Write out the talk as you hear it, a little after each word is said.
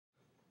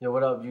Yo,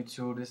 what up,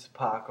 YouTube? This is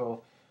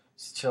Paco.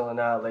 Just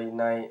chilling out late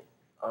night.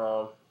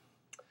 Um,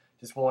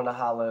 just wanted to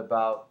holler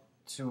about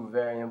two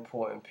very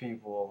important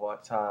people of our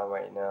time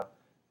right now.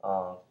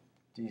 Um,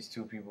 these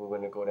two people are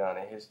going to go down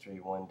in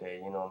history one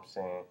day, you know what I'm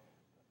saying?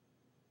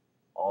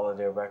 All of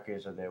their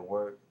records of their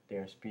work,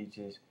 their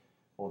speeches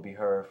will be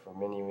heard for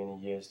many, many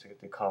years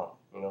to come,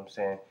 you know what I'm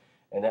saying?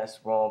 And that's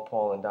Ron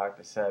Paul and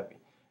Dr. Sebi.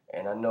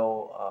 And I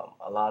know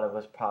a lot of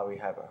us probably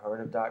haven't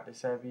heard of Dr.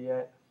 Sebi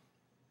yet.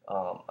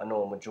 I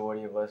know a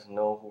majority of us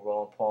know who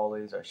Ron Paul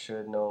is, or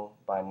should know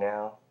by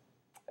now,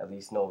 at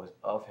least know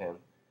of him.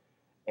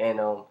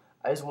 And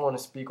I just want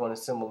to speak on a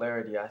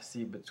similarity I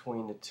see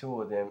between the two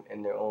of them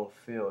in their own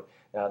field.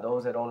 Now,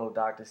 those that don't know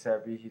Dr.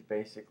 Sebi, he's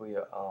basically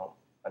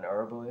an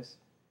herbalist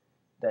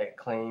that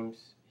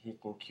claims he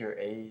can cure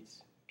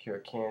AIDS, cure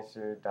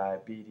cancer,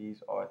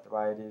 diabetes,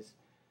 arthritis,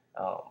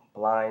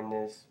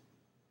 blindness,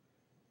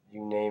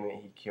 you name it,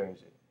 he cures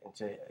it. And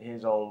to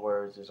his own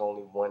words, there's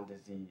only one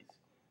disease,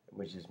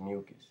 which is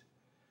mucus.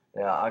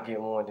 Now, I'll get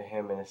more into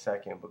him in a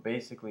second, but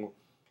basically,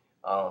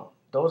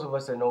 those of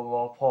us that know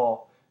Ron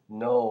Paul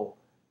know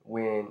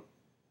when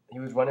he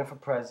was running for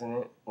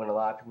president, when a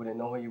lot of people didn't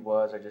know who he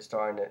was or just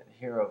starting to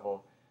hear of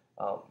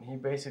him, he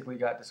basically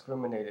got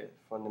discriminated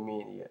from the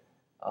media.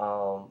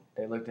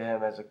 They looked at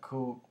him as a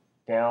kook,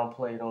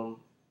 downplayed him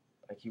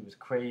like he was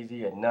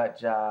crazy, a nut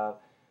job.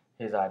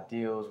 His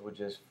ideals were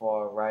just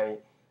far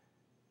right.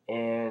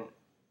 And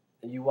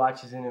you watch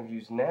his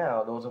interviews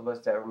now, those of us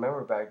that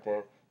remember back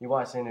then, you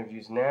watch the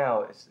interviews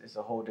now, it's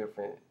a whole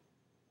different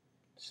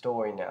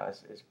story now.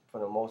 It's for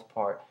the most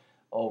part,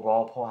 oh,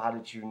 Ron Paul, how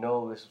did you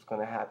know this was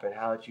going to happen?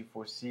 How did you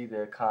foresee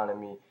the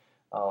economy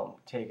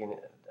taking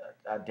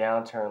a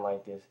downturn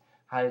like this?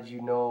 How did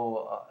you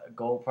know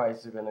gold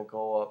prices are going to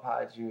go up?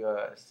 How did you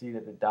see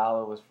that the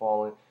dollar was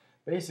falling?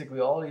 Basically,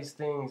 all these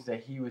things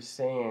that he was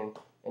saying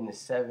in the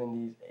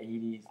 70s,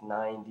 80s,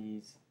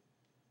 90s,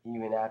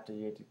 even after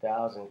year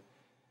 2000,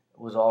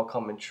 was all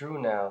coming true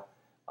now.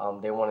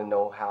 They want to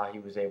know how he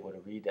was able to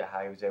read that,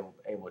 how he was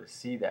able to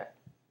see that.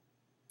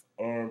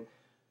 And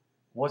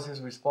what's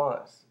his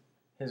response?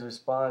 His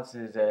response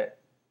is that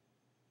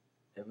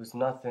it was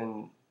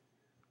nothing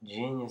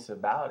genius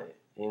about it.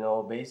 You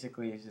know,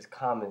 basically it's just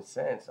common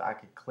sense. I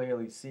could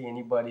clearly see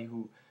anybody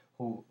who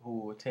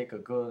would take a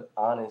good,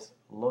 honest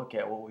look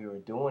at what we were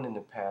doing in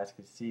the past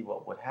could see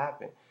what would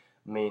happen.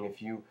 I mean,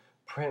 if you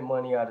print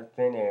money out of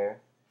thin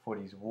air for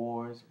these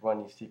wars,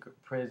 run these secret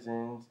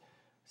prisons,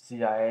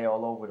 CIA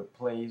all over the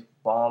place,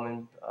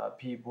 bombing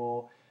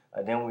people,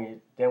 then we're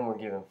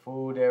giving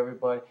food to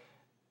everybody.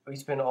 We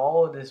spend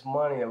all of this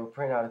money that we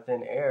print out of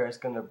thin air, it's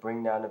going to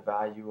bring down the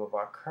value of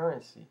our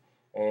currency.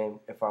 And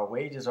if our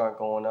wages aren't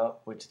going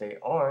up, which they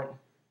aren't,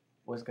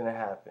 what's going to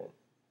happen?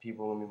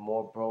 People are going to be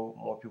more broke,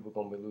 more people are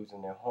going to be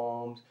losing their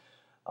homes.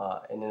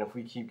 And then if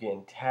we keep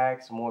getting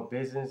taxed, more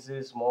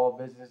businesses, small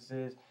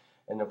businesses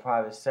in the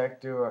private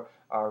sector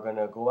are going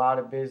to go out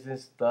of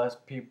business. Thus,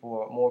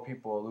 more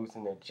people are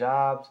losing their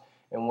jobs.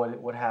 And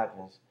what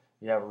happens?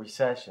 You have a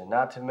recession.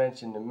 Not to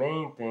mention the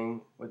main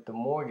thing with the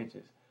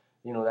mortgages.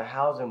 You know, the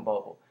housing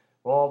bubble.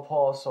 Ron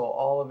Paul saw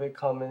all of it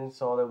coming,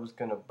 saw that it was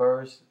going to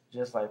burst,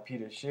 just like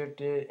Peter Schiff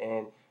did,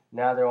 and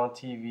now they're on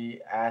TV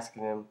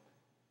asking him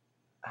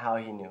how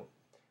he knew.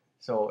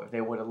 So if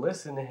they would have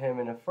listened to him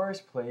in the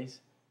first place,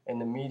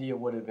 and the media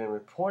would have been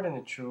reporting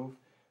the truth,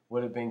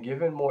 would have been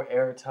given more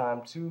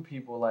airtime to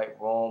people like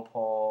Ron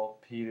Paul,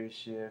 Peter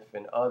Schiff,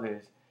 and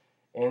others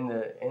in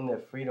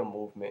the freedom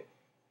movement,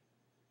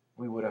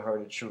 we would have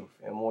heard the truth,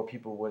 and more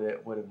people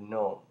would have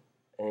known.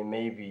 And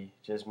maybe,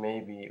 just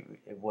maybe,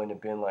 it wouldn't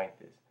have been like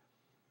this.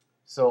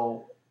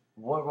 So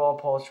what Ron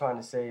Paul's trying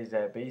to say is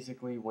that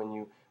basically when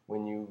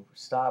you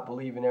stop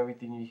believing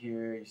everything you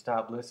hear, you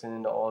stop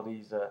listening to all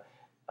these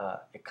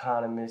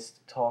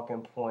economists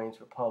talking points,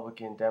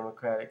 Republican,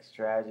 Democratic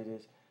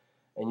strategists,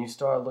 and you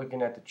start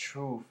looking at the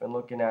truth and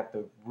looking at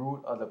the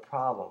root of the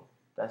problem.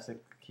 That's the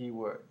key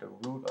word, the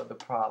root of the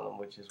problem,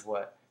 which is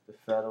what? The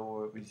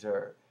Federal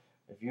Reserve.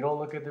 If you don't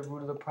look at the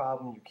root of the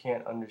problem, you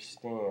can't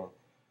understand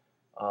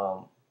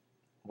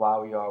why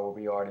we are where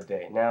we are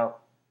today. Now,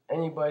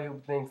 anybody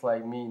who thinks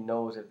like me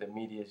knows that the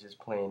media is just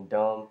playing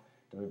dumb,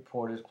 the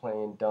reporters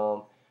playing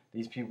dumb,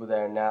 these people that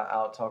are now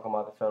out talking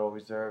about the Federal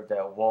Reserve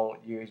that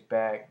won't years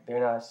back,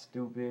 they're not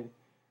stupid.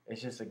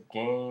 It's just a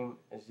game.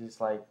 It's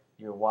just like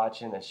you're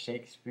watching a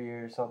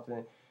Shakespeare or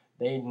something.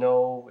 They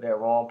know that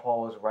Ron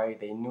Paul was right.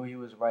 They knew he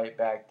was right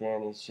back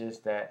then. It's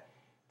just that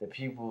the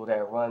people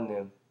that run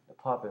them, the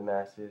puppet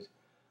masters,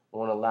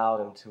 won't allow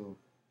them to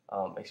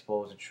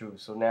expose the truth.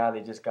 So now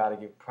they just got to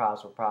give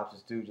props where props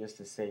is due just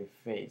to save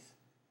face.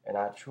 And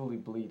I truly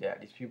believe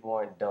that. These people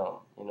aren't dumb.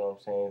 You know what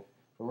I'm saying?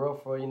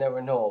 For real, you never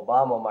know.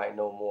 Obama might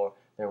know more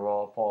than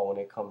Ron Paul when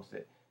it comes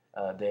to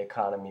the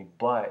economy.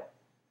 But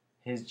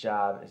his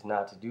job is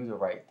not to do the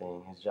right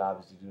thing. His job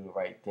is to do the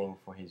right thing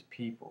for his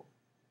people,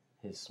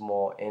 his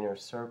small inner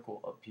circle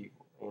of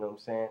people. You know what I'm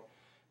saying?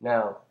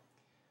 Now,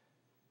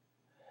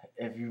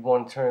 if you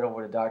want to turn it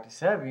over to Dr.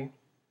 Sebi,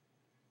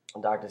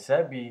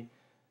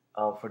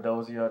 for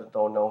those of you that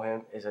don't know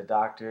him, is a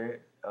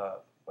doctor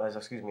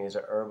is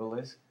a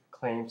herbalist,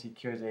 claims he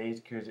cures AIDS,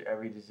 cures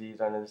every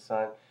disease under the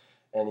sun,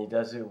 and he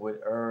does it with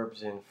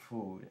herbs and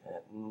food,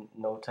 and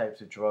no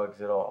types of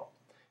drugs at all.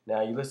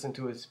 Now, you listen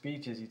to his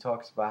speeches, he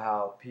talks about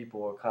how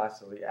people are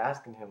constantly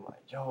asking him,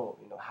 like, yo,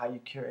 how you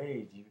cure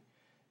AIDS?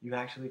 You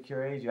actually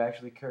cure AIDS? You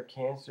actually cure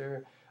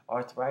cancer,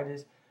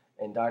 arthritis?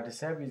 And Dr.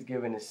 Sebi is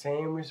giving the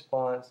same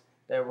response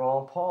that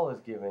Ron Paul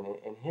is giving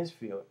in his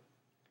field.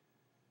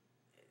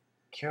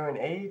 Curing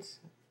AIDS,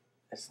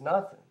 it's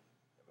nothing.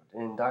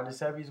 In Dr.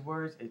 Sebi's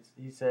words,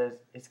 he says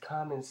it's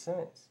common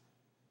sense.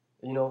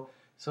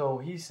 So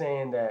he's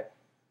saying that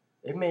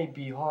it may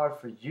be hard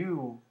for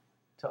you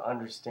to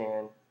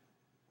understand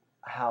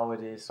how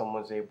it is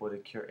someone's able to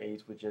cure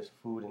AIDS with just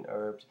food and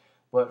herbs,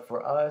 but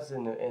for us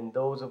and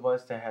those of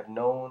us that have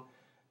known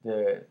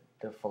the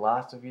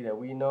philosophy that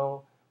we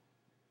know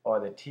or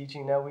the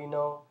teaching that we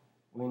know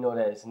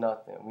that it's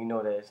nothing. We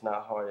know that it's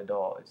not hard at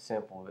all. It's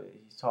simple.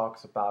 He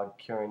talks about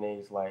curing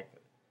AIDS like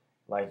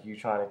you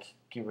trying to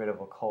get rid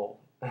of a cold.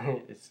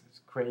 It's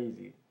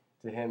crazy.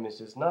 To him, it's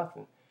just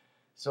nothing.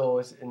 So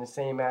it's in the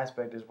same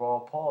aspect as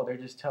Ron Paul. They're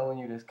just telling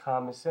you this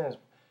common sense.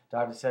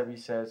 Dr. Sebi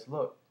says,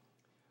 look,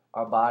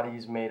 our body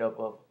is made up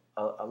of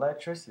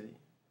electricity.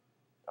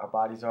 Our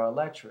bodies are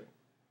electric.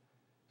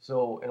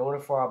 So in order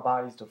for our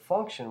bodies to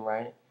function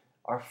right,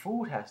 our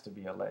food has to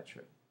be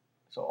electric.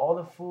 So all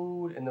the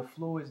food and the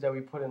fluids that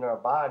we put in our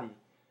body,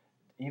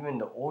 even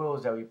the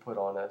oils that we put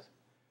on us,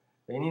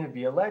 they need to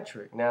be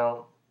electric.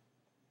 Now,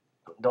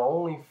 the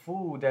only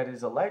food that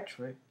is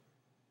electric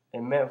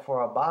and meant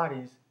for our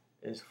bodies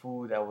is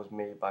food that was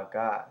made by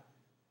God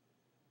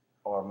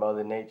or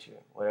Mother Nature,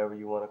 whatever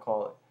you want to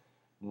call it.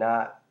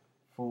 Not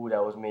food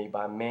that was made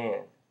by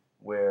man,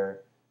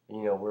 where,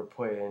 we're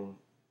putting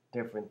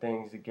different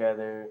things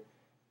together,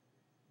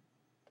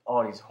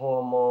 all these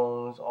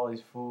hormones, all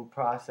these food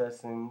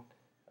processing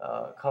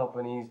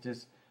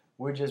companies,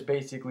 we're just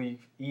basically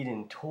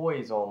eating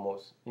toys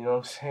almost, you know what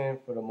I'm saying,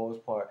 for the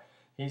most part.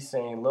 He's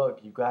saying, look,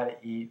 you got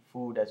to eat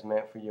food that's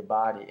meant for your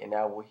body, and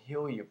that will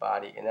heal your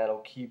body, and that'll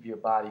keep your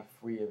body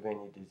free of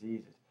any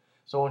diseases.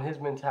 So in his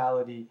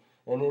mentality,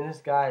 and then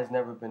this guy has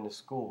never been to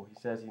school.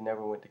 He says he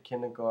never went to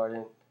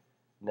kindergarten,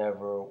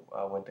 never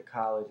went to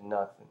college,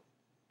 nothing.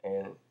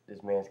 And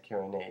this man's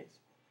curing AIDS.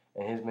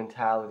 And his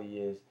mentality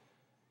is,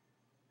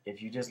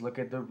 if you just look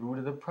at the root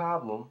of the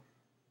problem,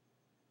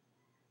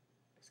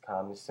 it's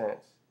common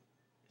sense.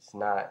 It's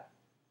not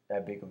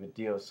that big of a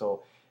deal.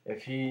 So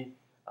if he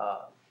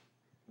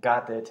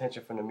got the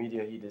attention from the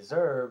media he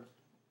deserved,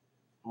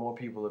 more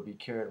people would be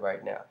cured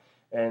right now.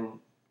 And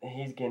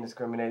he's getting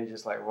discriminated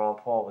just like Ron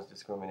Paul was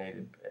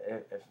discriminated,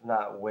 if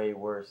not way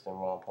worse than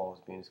Ron Paul was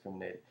being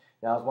discriminated.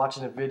 Now, I was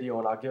watching a video,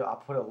 and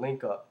I'll put a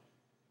link up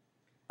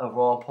of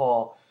Ron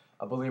Paul.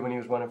 I believe when he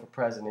was running for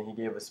president, he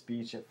gave a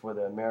speech for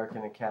the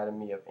American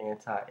Academy of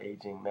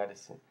Anti-Aging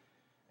Medicine,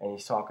 and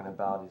he's talking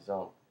about his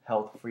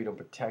Health Freedom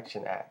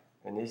Protection Act.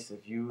 And this,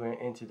 if you're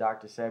into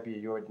Dr.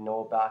 Sebi, you already know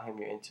about him,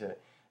 you're into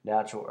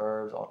natural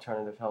herbs,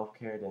 alternative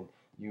healthcare, then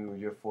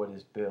you're for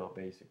this bill,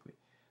 basically.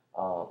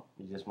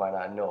 You just might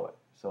not know it.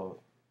 So,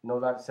 know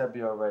Dr.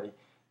 Sebi already.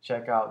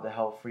 Check out the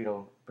Health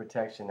Freedom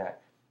Protection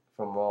Act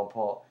from Ron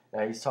Paul.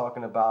 Now, he's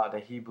talking about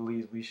that he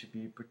believes we should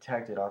be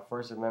protected. Our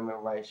First Amendment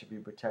rights should be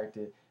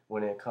protected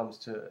when it comes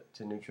to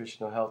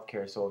nutritional health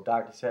care. So if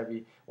Dr.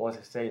 Sebi wants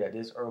to say that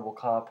this herbal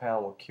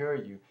compound will cure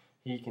you,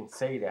 he can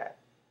say that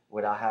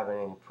without having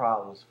any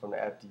problems from the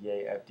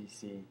FDA,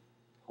 FDC,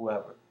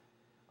 whoever.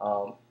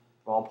 Ron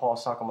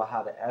Paul's talking about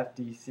how the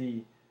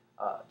FDC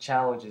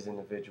challenges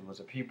individuals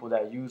or people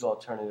that use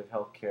alternative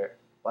health care,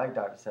 like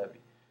Dr.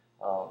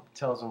 Sebi,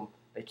 tells them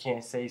they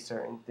can't say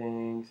certain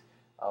things,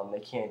 they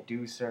can't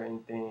do certain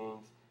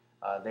things,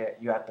 that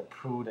you have to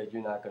prove that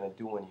you're not going to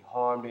do any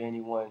harm to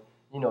anyone.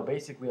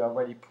 Basically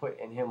already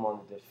putting him on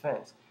the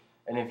defense.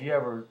 And if you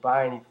ever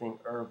buy anything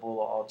herbal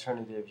or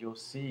alternative, you'll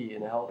see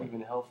in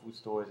even health food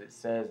stores, it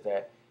says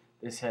that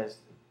this has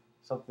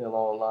something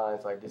along the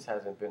lines like this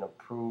hasn't been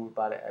approved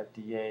by the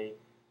FDA.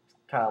 It's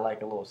kind of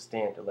like a little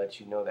stamp to let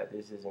you know that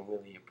this isn't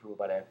really approved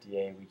by the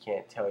FDA. We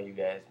can't tell you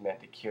that it's meant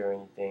to cure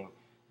anything.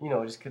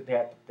 Just because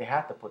they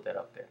have to put that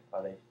up there,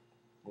 or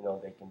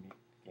they can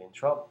get in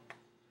trouble.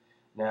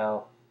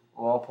 Now,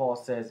 Ron Paul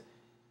says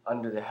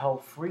under the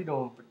Health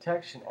Freedom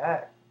Protection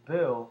Act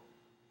bill,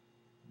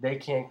 they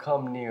can't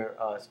come near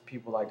us,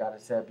 people like Dr.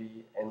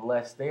 Sebi,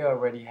 unless they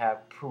already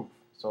have proof.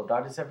 So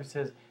Dr. Sebi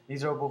says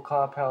these herbal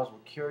compounds will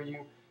cure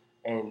you,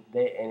 and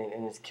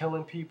it's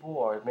killing people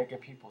or making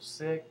people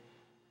sick.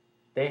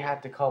 They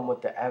have to come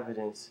with the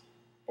evidence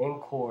in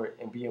court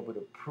and be able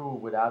to prove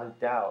without a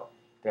doubt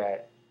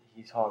that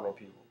he's harming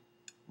people,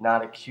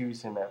 not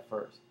accuse him at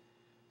first.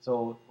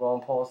 So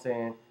Ron Paul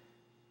saying,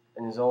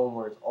 in his own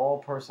words, all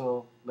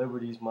personal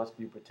liberties must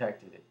be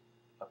protected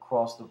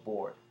across the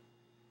board.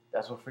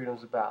 That's what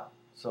freedom's about.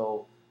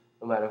 So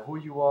no matter who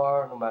you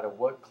are, no matter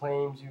what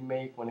claims you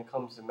make when it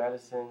comes to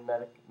medicine,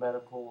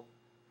 medical,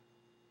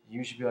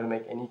 you should be able to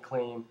make any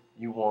claim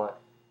you want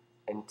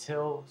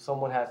until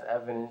someone has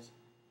evidence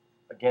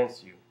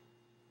against you.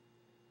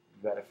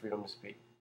 You got the freedom to speak.